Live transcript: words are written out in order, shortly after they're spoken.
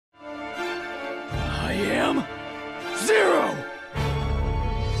am Zero!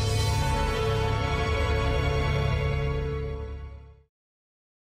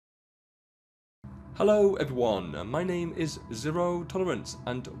 Hello everyone, my name is Zero Tolerance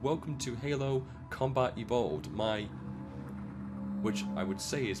and welcome to Halo Combat Evolved, which I would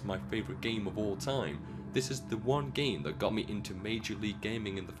say is my favourite game of all time. This is the one game that got me into Major League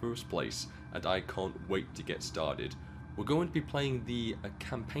Gaming in the first place, and I can't wait to get started. We're going to be playing the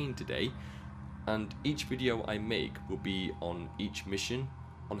campaign today, and each video I make will be on each mission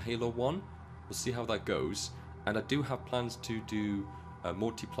on Halo 1. We'll see how that goes, and I do have plans to do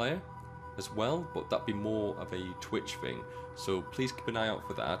multiplayer as well, but that'd be more of a Twitch thing, so please keep an eye out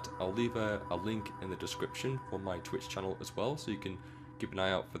for that. I'll leave a link in the description for my Twitch channel as well, so you can keep an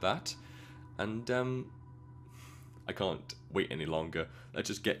eye out for that. And I can't wait any longer. Let's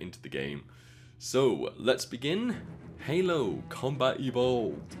just get into the game. So let's begin Halo Combat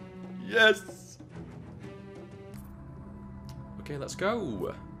Evolved. Yes! Okay, let's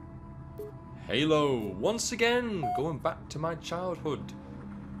go. Halo, once again, going back to my childhood.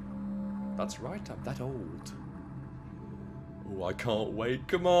 That's right, I'm that old. Oh, I can't wait.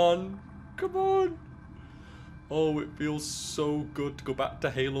 Come on. Come on. Oh, it feels so good to go back to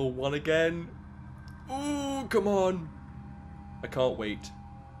Halo 1 again. Oh, come on. I can't wait.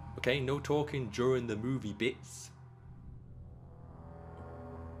 Okay, no talking during the movie bits.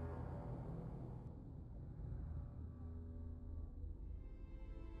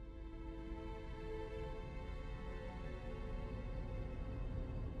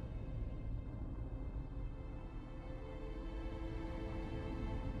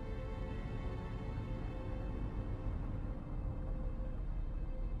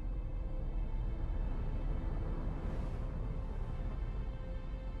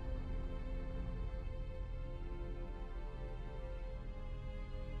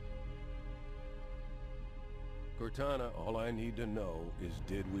 Cortana, all I need to know is,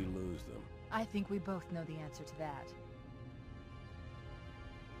 did we lose them? I think we both know the answer to that.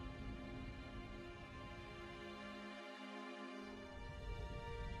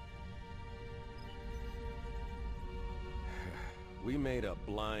 We made a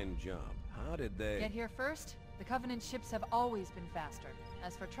blind jump. How did they... Get here first? The Covenant ships have always been faster.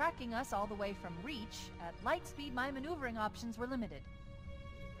 As for tracking us all the way from Reach, at light speed my maneuvering options were limited.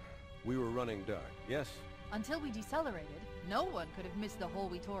 We were running dark, yes? Until we decelerated, no one could have missed the hole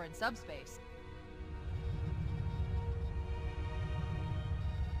we tore in subspace.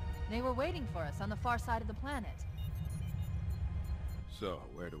 They were waiting for us on the far side of the planet. So,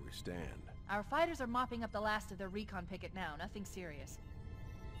 where do we stand? Our fighters are mopping up the last of their recon picket now, nothing serious.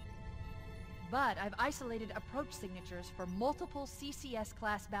 But I've isolated approach signatures for multiple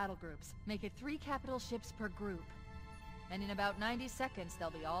CCS-class battle groups. Make it 3 capital ships per group. And in about 90 seconds, they'll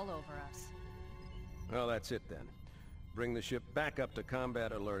be all over us. Well, that's it then. Bring the ship back up to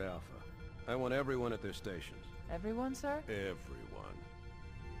Combat Alert Alpha. I want everyone at their stations. Everyone, sir? Everyone.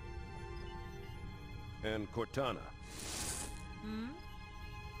 And Cortana. Hmm?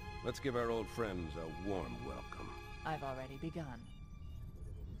 Let's give our old friends a warm welcome. I've already begun.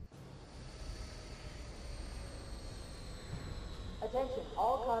 Attention,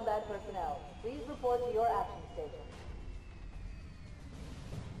 all combat personnel. Please report to your action station.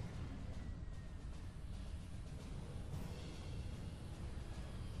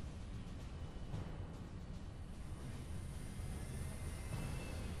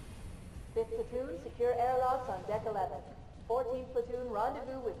 Fifth platoon, secure airlocks on deck 11. 14th platoon,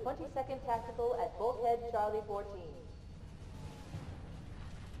 rendezvous with 22nd Tactical at Bulkhead Charlie 14.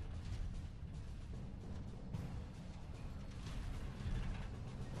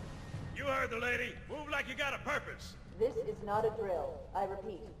 You heard the lady. Move like you got a purpose. This is not a drill. I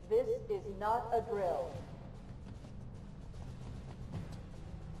repeat, this is not a drill.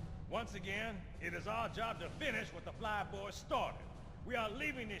 Once again, it is our job to finish what the Flyboys started. We are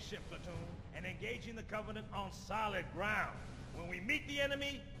leaving this ship platoon and engaging the Covenant on solid ground. When we meet the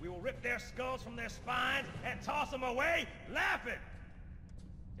enemy, we will rip their skulls from their spines and toss them away, laughing.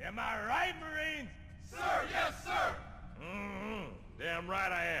 Am I right, Marines? Sir, yes, sir! Damn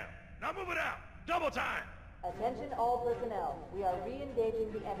right I am. Now move it out. Double time. Attention all personnel. We are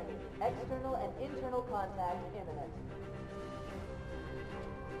re-engaging the enemy. External and internal contact imminent.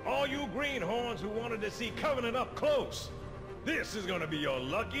 All you greenhorns who wanted to see Covenant up close, this is gonna be your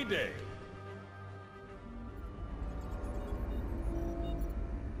lucky day.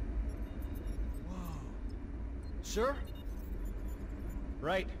 Whoa. Sir?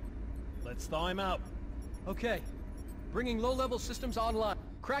 Right. Let's thaw him out. Okay. Bringing low-level systems online.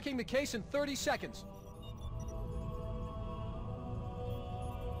 Cracking the case in 30 seconds.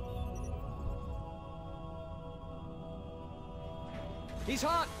 He's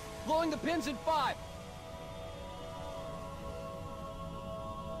hot! Blowing the pins in 5!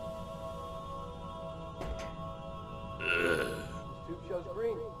 Tube shows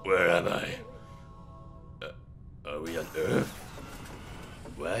green. Where am I? Are we on Earth?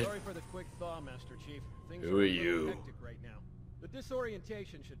 What? Sorry for the quick thaw, Master Chief. Things Who are are a little you? hectic right now. The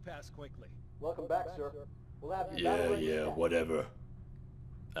disorientation should pass quickly. Welcome back, sir. We'll have you Yeah, whatever.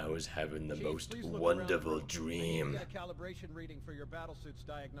 I was having the Chief, most please look around wonderful the room. dream. Get a calibration reading for your battlesuit's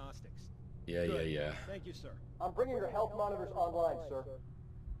diagnostics. Yeah. Thank you, sir. I'm bringing your health monitors online, sir.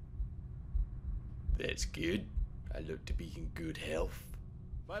 That's good. I look to be in good health.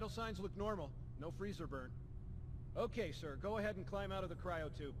 Vital signs look normal. No freezer burn. Okay, sir. Go ahead and climb out of the cryo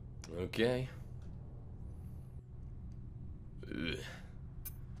tube. Okay. Ugh.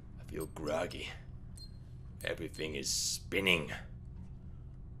 I feel groggy. Everything is spinning.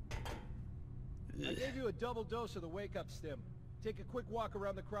 I Ugh. gave you a double dose of the wake-up stim. Take a quick walk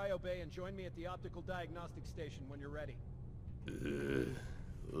around the cryo bay and join me at the optical diagnostic station when you're ready.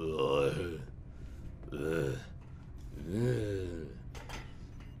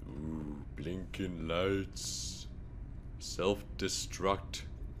 Ooh, blinking lights. Self-destruct.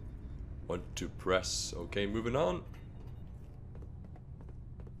 Want to press. Okay, moving on.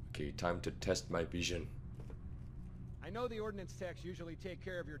 Okay, time to test my vision. I know the ordnance techs usually take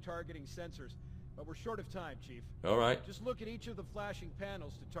care of your targeting sensors, but we're short of time, Chief. Alright. Just look at each of the flashing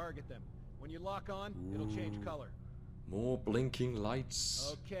panels to target them. When you lock on, it'll change color. More blinking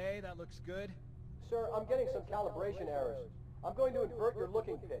lights. Okay, that looks good. Sir, I'm getting some calibration errors. I'm going to invert your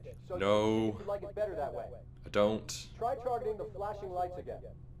looking pitch, so No. you like it better that way. I don't. Try targeting the flashing lights again.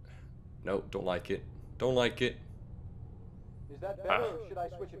 No, don't like it. Don't like it. Is that better, or should I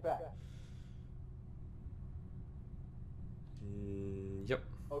switch it back? Yep.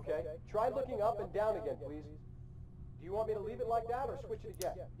 Okay. Try looking up and down again, please. Do you want me to leave it like that, or switch it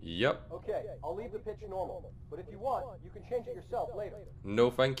again? Yep. Okay, I'll leave the pitch normal. But if you want, you can change it yourself later.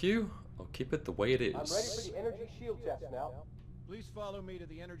 No, thank you. I'll keep it the way it is. I'm ready for the energy shield test now. Please follow me to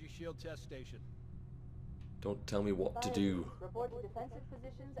the energy shield test station. Don't tell me what to do. Report to defensive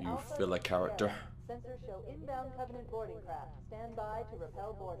positions. You Alpha feel a and character. Sierra. Sensors show inbound Covenant boarding craft. Stand by to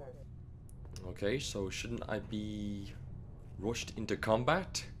repel boarders. Okay, so shouldn't I be rushed into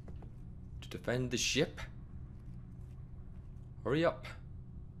combat to defend the ship? Hurry up.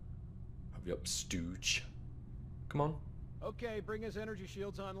 Hurry up, stooge. Come on. Okay, bring his energy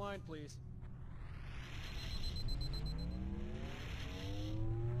shields online, please.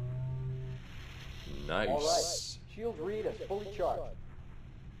 Nice. All right. Shields read as fully charged.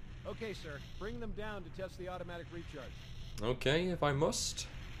 Okay, sir. Bring them down to test the automatic recharge. Okay, if I must.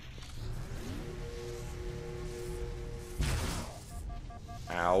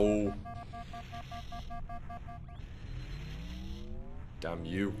 Ow. Damn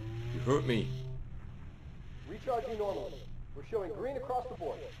you. You hurt me. Recharging normally. We're showing green across the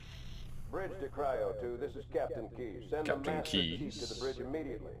board. Bridge to Cryo 2, this is Captain Keyes. Send Captain the Master Chief Keyes. to the bridge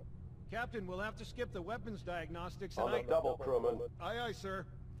immediately. Captain, we'll have to skip the weapons diagnostics On and the double, crewman. Aye, aye, sir.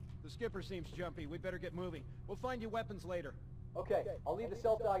 The skipper seems jumpy. We'd better get moving. We'll find you weapons later. Okay, I'll leave the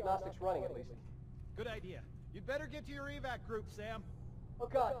self-diagnostics running at least. Good idea. You'd better get to your evac group, Sam. Oh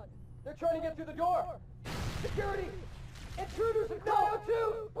god, they're trying to get through the door! Security! Intruders in Cryo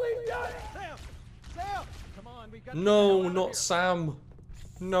 2! Please don't! Sam! Sam! Come on, we've got to No, get the hell out of not here. Sam.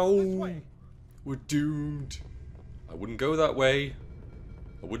 This No. way. We're doomed. I wouldn't go that way.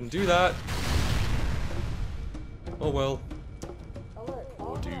 I wouldn't do that. Oh well. Alert. Oh,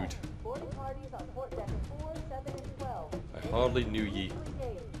 all dude. hands. Boarding parties on port deck 4, 7, and 12. I hardly knew ye.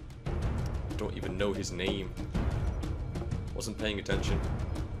 Engage. Don't even know his name. Wasn't paying attention.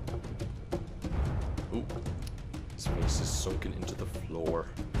 Ooh. His face is sunken into the floor.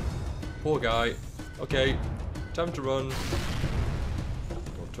 Poor guy. Okay. Time to run.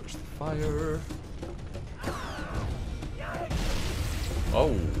 Don't touch the fire.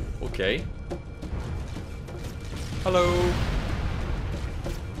 Oh, okay. Hello.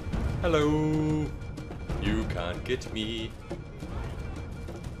 Hello. You can't get me.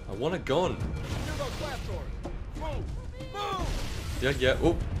 I want a gun. Clear those blast doors. Move! Move! Yeah, yeah.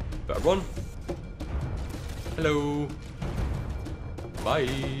 Oh, better run. Hello. Bye.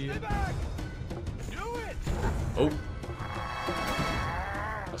 Stay back! Do it! Oh.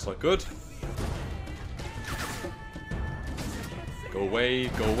 That's not good. Go away,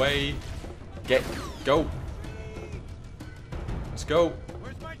 go away. Go. Let's go.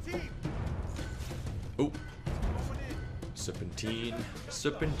 Where's my team? Oh, Going in. serpentine,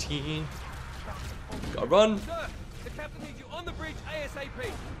 serpentine. Gotta run. Sir, the captain needs you on the bridge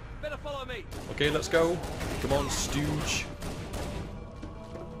ASAP. Better follow me. Okay, let's go. Come on, stooge.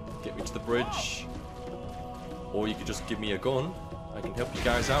 Get me to the bridge. Or you could just give me a gun. I can help you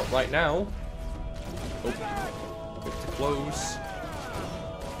guys out right now. Oh, bit too close.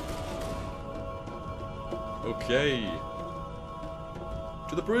 Okay.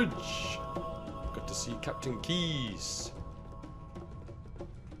 To the bridge. Got to see Captain Keyes.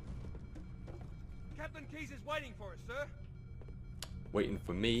 Captain Keyes is waiting for us, sir. Waiting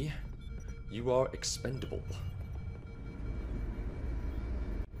for me. You are expendable.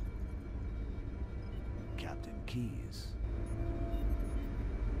 Captain Keyes.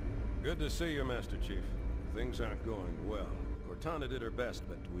 Good to see you, Master Chief. Things aren't going well. Cortana did her best,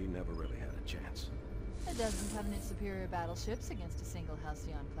 but we never really had a chance. A dozen Covenant superior battleships against a single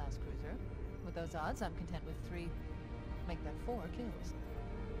Halcyon-class cruiser. With those odds, I'm content with 3, make that 4 kills.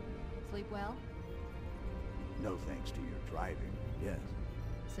 Sleep well? No thanks to your driving, yes.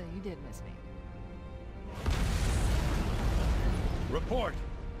 So you did miss me. Report.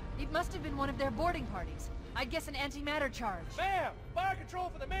 It must have been one of their boarding parties. I'd guess an antimatter charge. Ma'am, fire control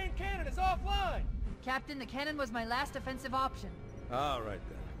for the main cannon is offline. Captain, the cannon was my last offensive option. All right,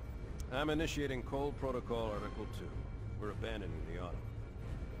 then. I'm initiating Cold Protocol Article 2. We're abandoning the Autumn.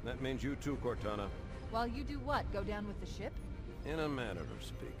 That means you too, Cortana. While you do what? Go down with the ship? In a manner of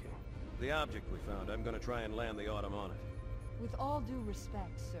speaking. The object we found, I'm gonna try and land the Autumn on it. With all due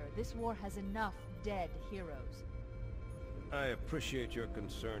respect, sir, this war has enough dead heroes. I appreciate your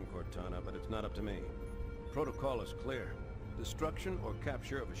concern, Cortana, but it's not up to me. Protocol is clear. Destruction or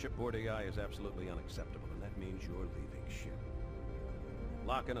capture of a shipboard AI is absolutely unacceptable, and that means you're leaving ship.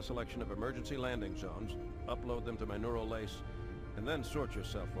 Lock in a selection of emergency landing zones, upload them to my neural lace, and then sort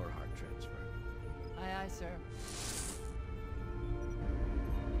yourself for a heart transfer. Aye, aye, sir.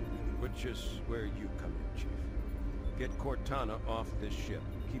 Which is where you come in, Chief. Get Cortana off this ship.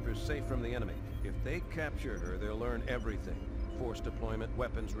 Keep her safe from the enemy. If they capture her, they'll learn everything. Force deployment,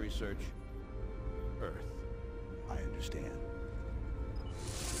 weapons research, Earth. I understand.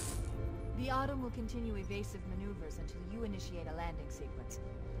 The Autumn will continue evasive maneuvers until you initiate a landing sequence.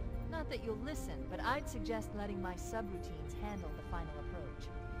 Not that you'll listen, but I'd suggest letting my subroutines handle the final approach.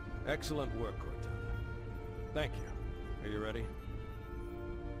 Excellent work, Cortana. Thank you. Are you ready?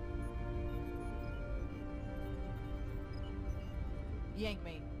 Yank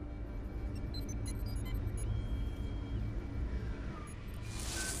me.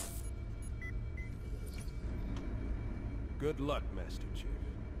 Good luck, Master Chief.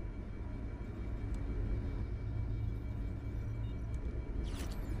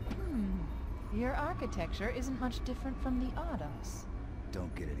 Your architecture isn't much different from the Autumn's.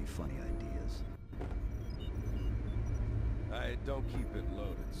 Don't get any funny ideas. I don't keep it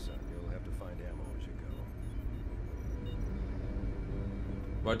loaded, son. You'll have to find ammo as you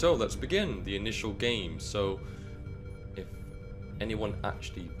go. Righto, let's begin the initial game. So, if anyone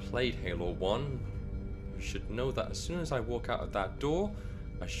actually played Halo 1, you should know that as soon as I walk out of that door,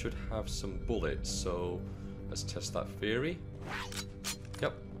 I should have some bullets. So, let's test that theory.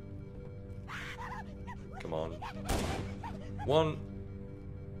 Yep. Come on. 1.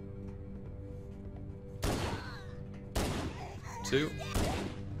 2.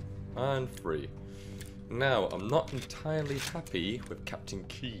 And 3. Now, I'm not entirely happy with Captain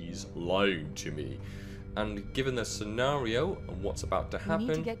Keyes lying to me. And given the scenario and what's about to happen...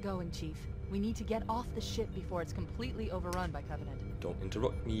 We need to get going, Chief. We need to get off the ship before it's completely overrun by Covenant. Don't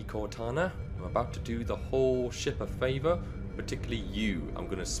interrupt me, Cortana. I'm about to do the whole ship a favor. Particularly you. I'm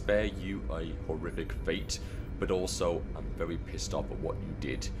going to spare you a horrific fate. But also, I'm very pissed off at what you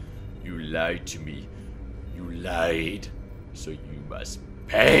did. You lied to me. You lied. So you must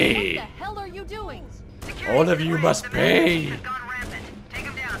pay. What the hell are you doing? All of you must pay. Take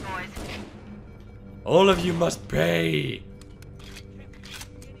him down, boys. All of you must pay.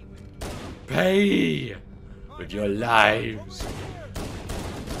 Pay with your lives.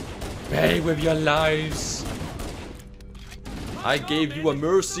 Pay with your lives. I gave you a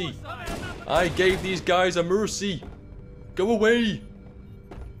mercy. I gave these guys a mercy. Go away.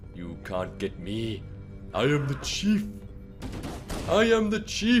 You can't get me. I am the chief. I am the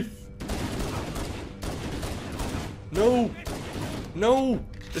chief. No. No.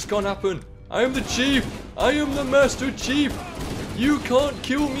 This can't happen. I am the chief. I am the Master Chief. You can't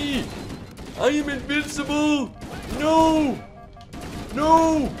kill me. I am invincible. No.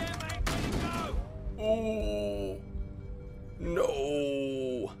 No. Oh.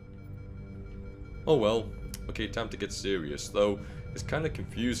 No. Oh well. Okay, time to get serious. Though, it's kind of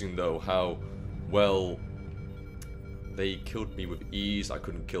confusing though how, well, they killed me with ease. I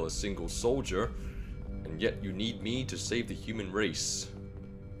couldn't kill a single soldier. And yet you need me to save the human race.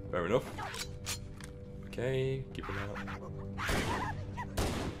 Fair enough. Okay, keep him out.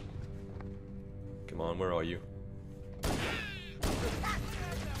 Come on, where are you?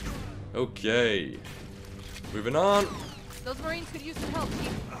 Okay. Moving on. Those Marines could use some help,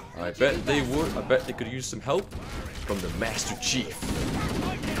 Chief. I bet they would. I bet they could use some help from the Master Chief.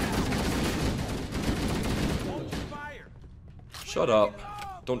 Shut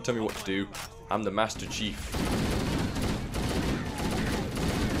up. Don't tell me what to do. I'm the Master Chief.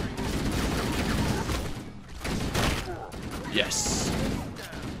 Yes.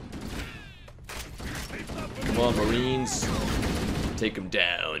 Come on, Marines. Take him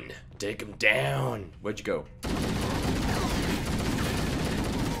down. Take him down. Where'd you go?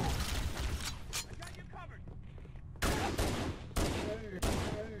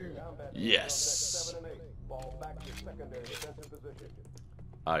 Yes.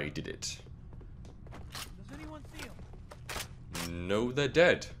 I did it. Does anyone see him? No, they're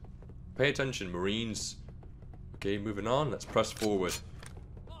dead. Pay attention, Marines. Okay, moving on. Let's press forward.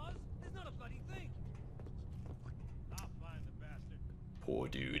 There's not a bloody thing. I'll find the bastard. Poor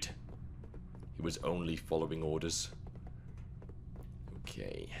dude. He was only following orders.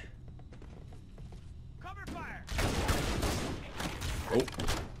 Okay. Cover fire. Oh.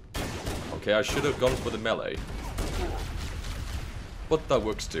 Okay, I should have gone for the melee. But that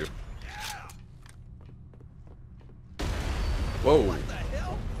works too. Whoa. What the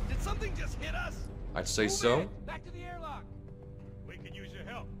hell? Did something just hit us? I'd say so. Back to the airlock. We could use your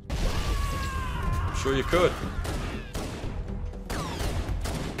help. I'm sure you could.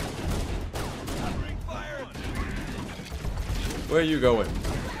 Covering fire. Where are you going?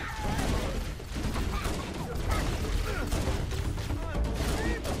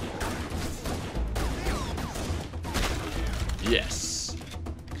 Yes.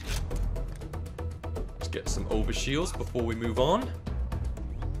 Let's get some overshields before we move on.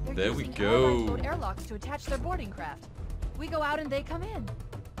 There we go. Load airlocks to attach their boarding craft. We go out and they come in.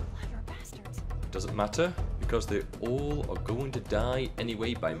 Clever bastards. Doesn't matter, because they all are going to die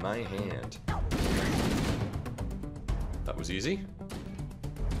anyway by my hand. That was easy.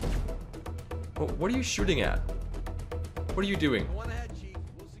 Oh, what are you shooting at? What are you doing? Go on ahead, Chief.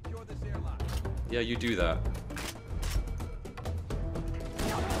 We'll secure this airlock. Yeah, you do that.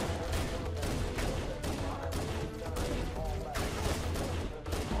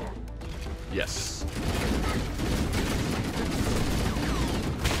 Yes.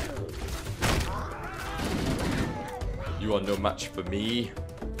 You are no match for me.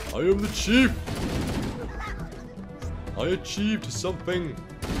 I am the chief. I achieved something.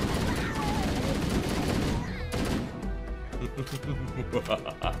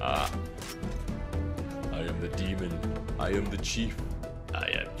 I am the demon. I am the chief. I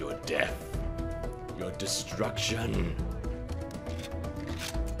am your death. Your destruction.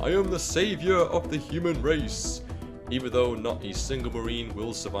 I am the savior of the human race, even though not a single Marine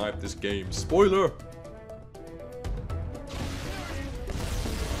will survive this game. Spoiler!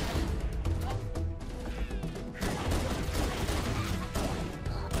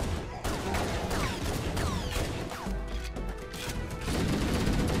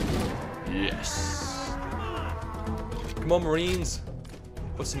 Yes! Come on, Marines!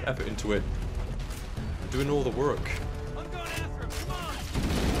 Put some effort into it. We're doing all the work.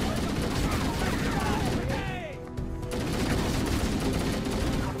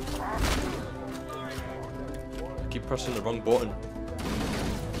 Keep pressing the wrong button.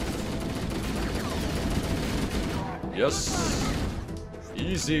 Yes.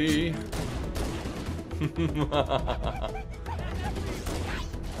 Easy.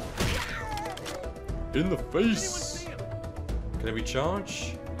 In the face. Can I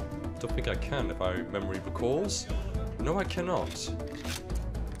recharge? Don't think I can if I memory recalls. No, I cannot.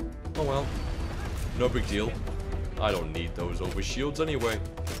 Oh well. No big deal. I don't need those overshields anyway.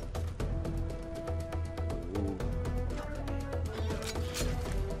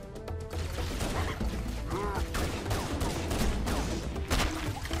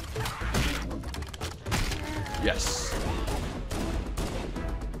 Yes.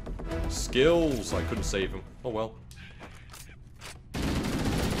 Skills. I couldn't save him. Oh well.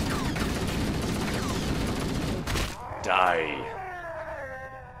 Die.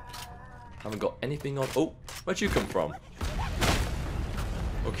 Haven't got anything on. Oh, where'd you come from?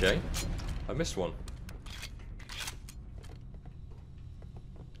 Okay. I missed one.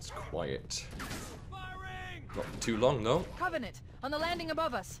 It's quiet. Not for too long though. Covenant, on the landing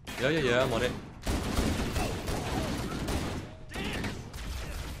above us. Yeah, I'm on it.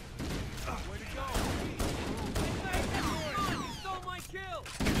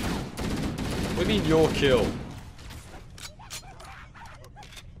 What do you mean your kill?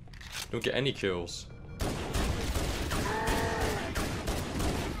 Don't get any kills.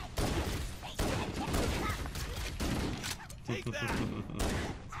 Take that.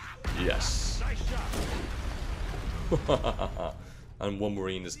 Yes. Nice shot. And one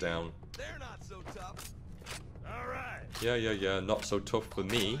Marine is down. They're not so tough. All right. Yeah, not so tough for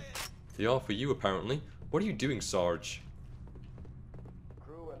me. They are for you, apparently. What are you doing, Sarge?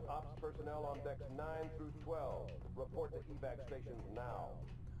 Crew and ops personnel on decks 9 through 12. Report to evac stations now.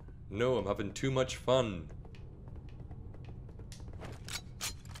 No, I'm having too much fun.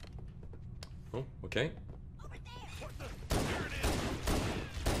 Oh, okay.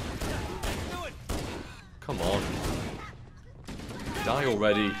 Come on. Die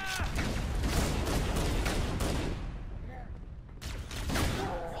already.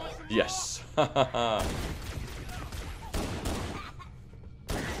 Yes. Hahaha.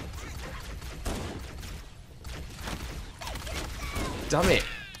 Damn it.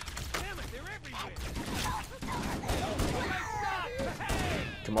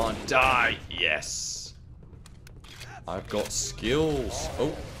 Come on, die. Yes. I've got skills.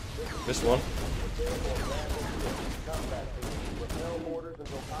 Oh, this one.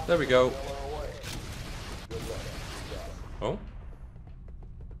 There we go. Oh.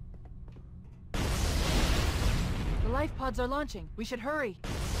 The life pods are launching. We should hurry.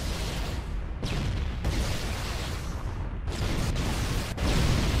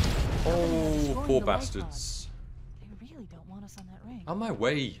 Oh, poor bastards. They really don't want us on that ring. On my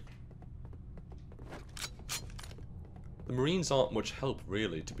way. The Marines aren't much help,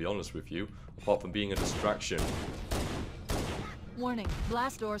 really, to be honest with you, apart from being a distraction. Warning,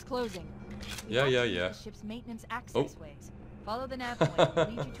 blast doors closing. Yeah. The ship's maintenance access ways. Follow the nav point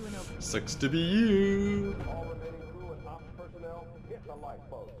and lead you to an opening. Sucks to be you. All remaining crew and ops personnel, hit the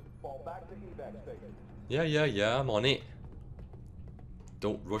lifeboat. Fall back to evac station. Yeah, I'm on it.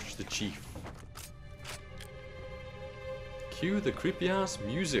 Don't rush the chief. Cue the creepy ass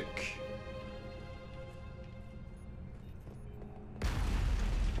music.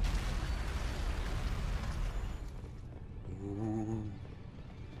 Ooh.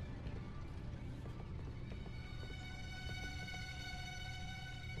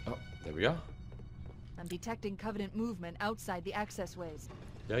 Oh, there we are. I'm detecting Covenant movement outside the access ways.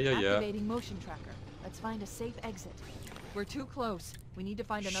 Yeah. Activating motion tracker. Let's find a safe exit. We're too close. We need to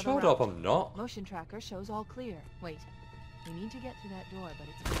find another Shut route. up, I'm not. Motion tracker shows all clear. Wait. We need to get through that door, but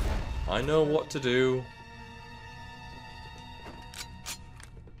it's I know what to do.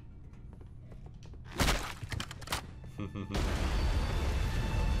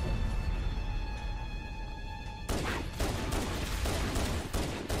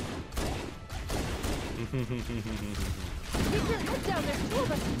 Keep your head down. There's two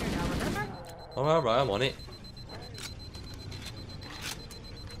of us in here now, remember? Alright, I'm on it.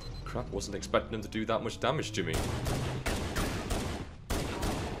 Crap, wasn't expecting him to do that much damage to me.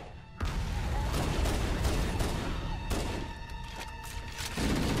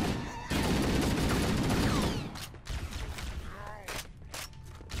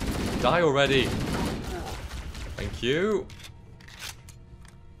 Die already! Thank you!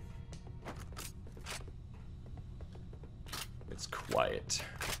 It's quiet.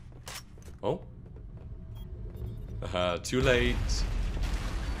 Oh? Too late.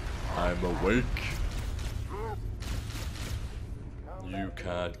 I'm awake. You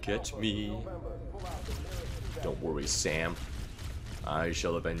can't catch me. Don't worry, Sam. I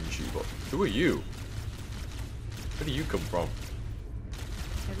shall avenge you. But who are you? Where do you come from?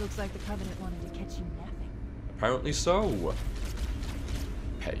 It looks like the Covenant wanted to catch you napping. Apparently so.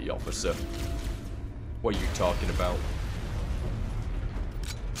 Petty officer. What are you talking about?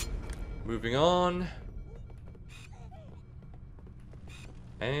 Moving on.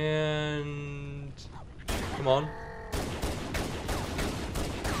 And... come on.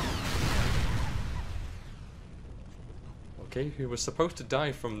 Okay, he was supposed to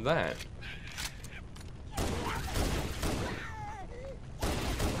die from that.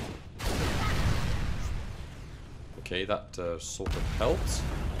 Okay, that sort of helped.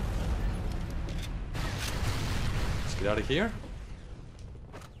 Let's get out of here.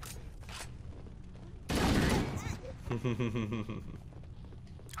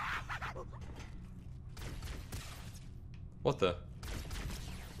 What the?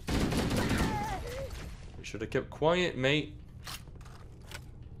 You should have kept quiet, mate.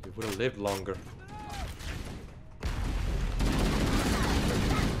 You would have lived longer.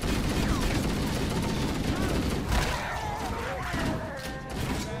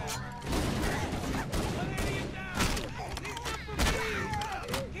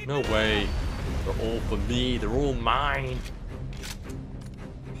 No way. They're all for me. They're all mine.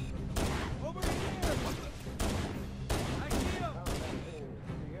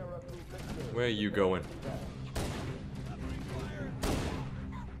 Where are you going?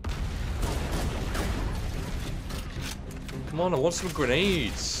 Come on, I want some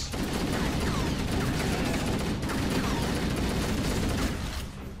grenades.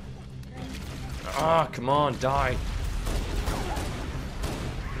 Ah, come on, die.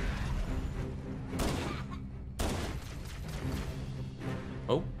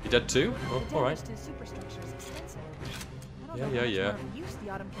 Oh, you dead too? Oh, alright. Yeah.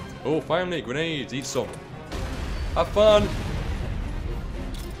 Oh, finally, grenades. Eat some. Have fun.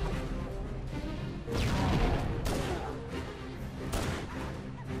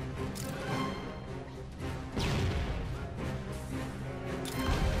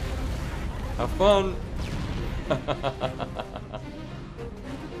 Have fun.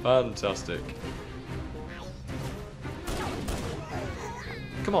 Fantastic.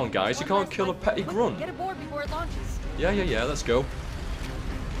 Come on, guys, you can't kill a petty grunt. Get aboard before it launches. Yeah, let's go.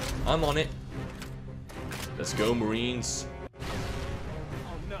 I'm on it. Let's go, Marines.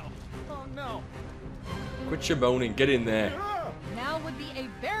 Oh no. Quit your moaning, get in there. Now would be a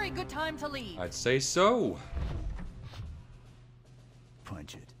very good time to leave. I'd say so.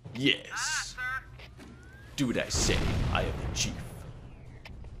 Punch it. Yes. Do what I say. I am the chief.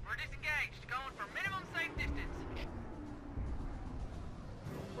 We're disengaged, going for minimum safe distance.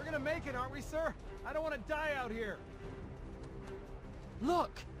 We're gonna make it, aren't we, sir? I don't want to die out here.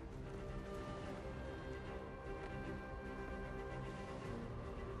 Look!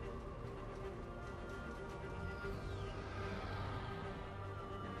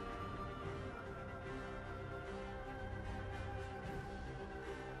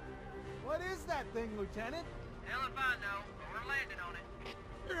 What is that thing, Lieutenant? Hell if I know, but we're landing on it.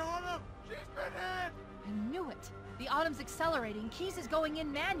 You're on him! She's been hit! I knew it. The Autumn's accelerating. Keyes is going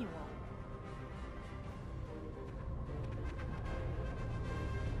in manual.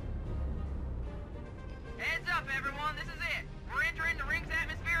 Heads up, everyone, this is it. We're entering the ring's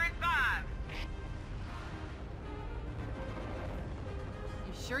atmosphere in 5.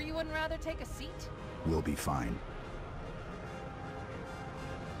 You sure you wouldn't rather take a seat? We'll be fine.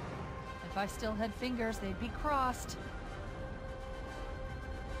 If I still had fingers, they'd be crossed.